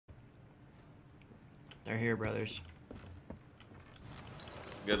They're here, brothers.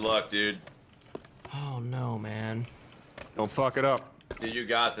 Good luck, dude. Oh no, man. Don't fuck it up. Dude, you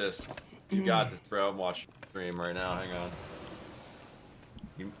got this. You got this, bro. I'm watching the stream right now. Hang on.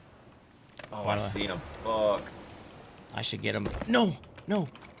 Oh, I seen him. Fuck. I should get him. No, no.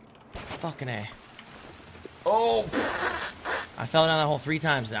 Fucking A. Oh. I fell down that hole 3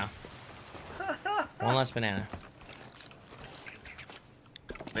 times now. One less banana.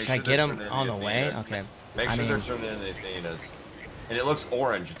 Should I get him on the way? Okay. Make sure they're turning into the Athenas. And it looks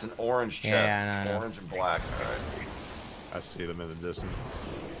orange. It's an orange chest. Yeah, I know. Orange and black. All right. I see them in the distance.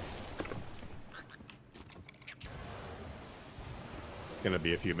 It's gonna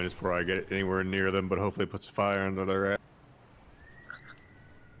be a few minutes before I get anywhere near them, but hopefully it puts a fire under their ass.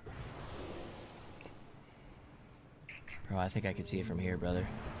 Bro, I think I could see it from here, brother.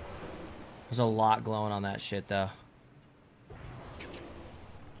 There's a lot glowing on that shit, though.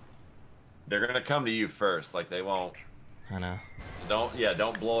 They're gonna come to you first, like they won't. I know.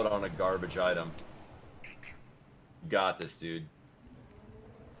 Don't blow it on a garbage item. You got this, dude.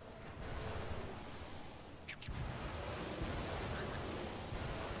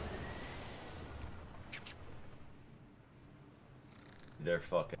 They're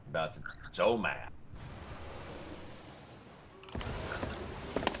fucking about to be so mad.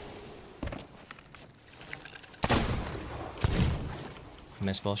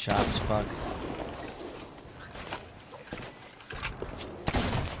 Missed both shots, fuck.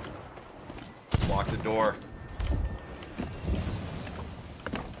 Lock the door.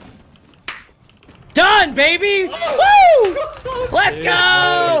 Done, baby! Woo! Let's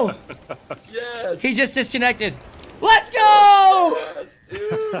go! Yes! He just disconnected. Let's go! Yes,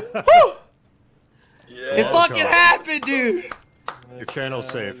 dude! Woo! Yeah. It fucking happened, dude! Your channel's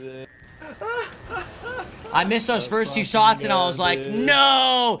safe. I missed those first 2 shots and I was like,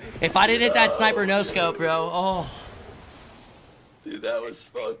 no! If I didn't hit that sniper no scope, bro. Oh. Dude, that was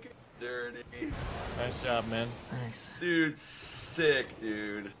fucking dirty. Nice job, man. Thanks. Dude, sick,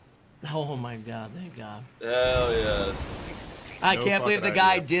 dude. Oh my god, thank god. Hell yes. I No can't believe the fucking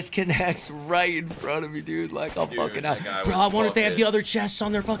guy idea. disconnects right in front of me, dude. Like, I'm Dude, fucking out. that guy Bro, was I wonder if they have the fucking- other chests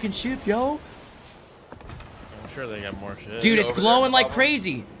on their fucking ship, yo. I'm sure they got more shit. Dude, it's over there, glowing like Pablo?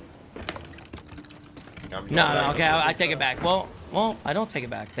 crazy. I'm No, going no, back okay, to I take it back. Well, I don't take it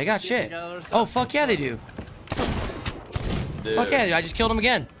back. They got shit. got other stuff. Oh, fuck yeah, they do. Dude, Fuck yeah, I just killed him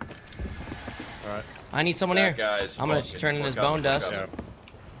again. Alright. I need someone that here. guy's I'm gonna fucking- turn in we're his coming, bone we're dust. coming. Yeah.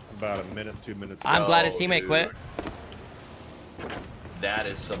 About a minute, 2 minutes. I'm glad his teammate dude. quit. That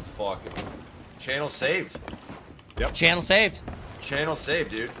is some fucking... Channel saved. Channel saved. Channel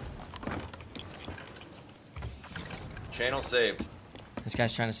saved, dude. Channel saved. This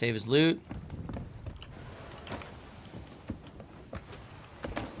guy's trying to save his loot.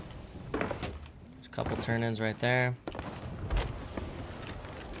 There's a couple turn-ins right there.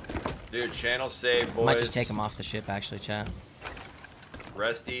 Dude, channel saved, boys. Might just take him off the ship, actually, chat.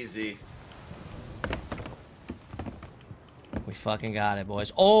 Rest easy. We fucking got it,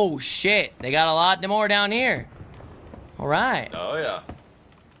 boys. Oh, shit. They got a lot more down here. All right. Oh, yeah.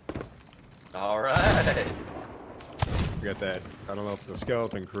 All right. We got that. I don't know if it's a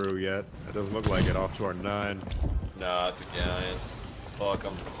skeleton crew yet. It doesn't look like it. Off to our 9. No, it's a galleon. Fuck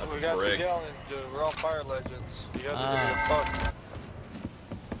them. That's We a got brick. two galleons, dude. We're all fire legends. You guys are gonna get fucked.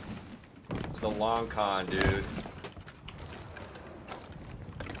 The long con, dude.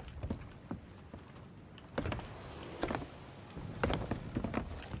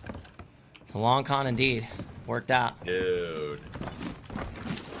 The long con indeed. Worked out. Dude.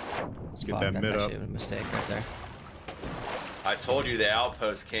 Let's get Fuck, that that's mid up. actually a mistake right there. I told you the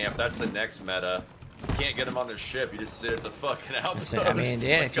outpost camp. That's the next meta. You can't get them on their ship. You just sit at the fucking outpost. I mean,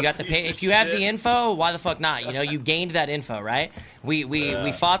 yeah, like if you a got the piece of if you have shit. the info, why the fuck not? You know, you gained that info, right?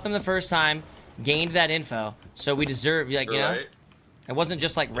 We fought them the first time, gained that info, so we deserve, like, you know, Right? it wasn't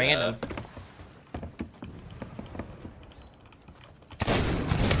just like random.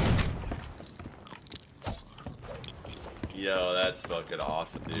 Yo, that's fucking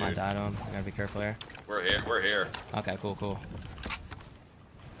awesome, I might dude. die to him. I gotta be careful here. We're here. We're here. Okay, cool, cool.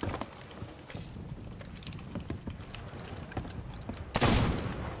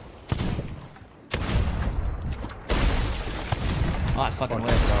 Oh, I fucking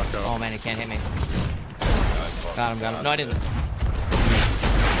whiffed. Oh man, he can't hit me. Got him. No, I didn't.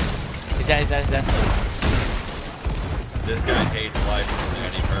 He's dead, he's dead, he's dead. This guy hates life more than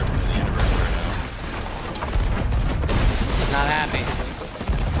any person in the universe right He's not happy. now.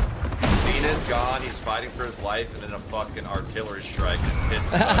 Athena's gone. He's fighting for his life, and then a fucking artillery strike just hits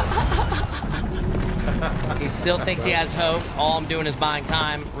him. He still thinks he has hope. All I'm doing is buying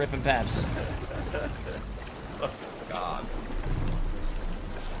time, ripping peps.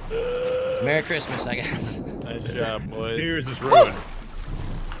 Merry Christmas, I guess. Nice job, boys. New Year's is ruined.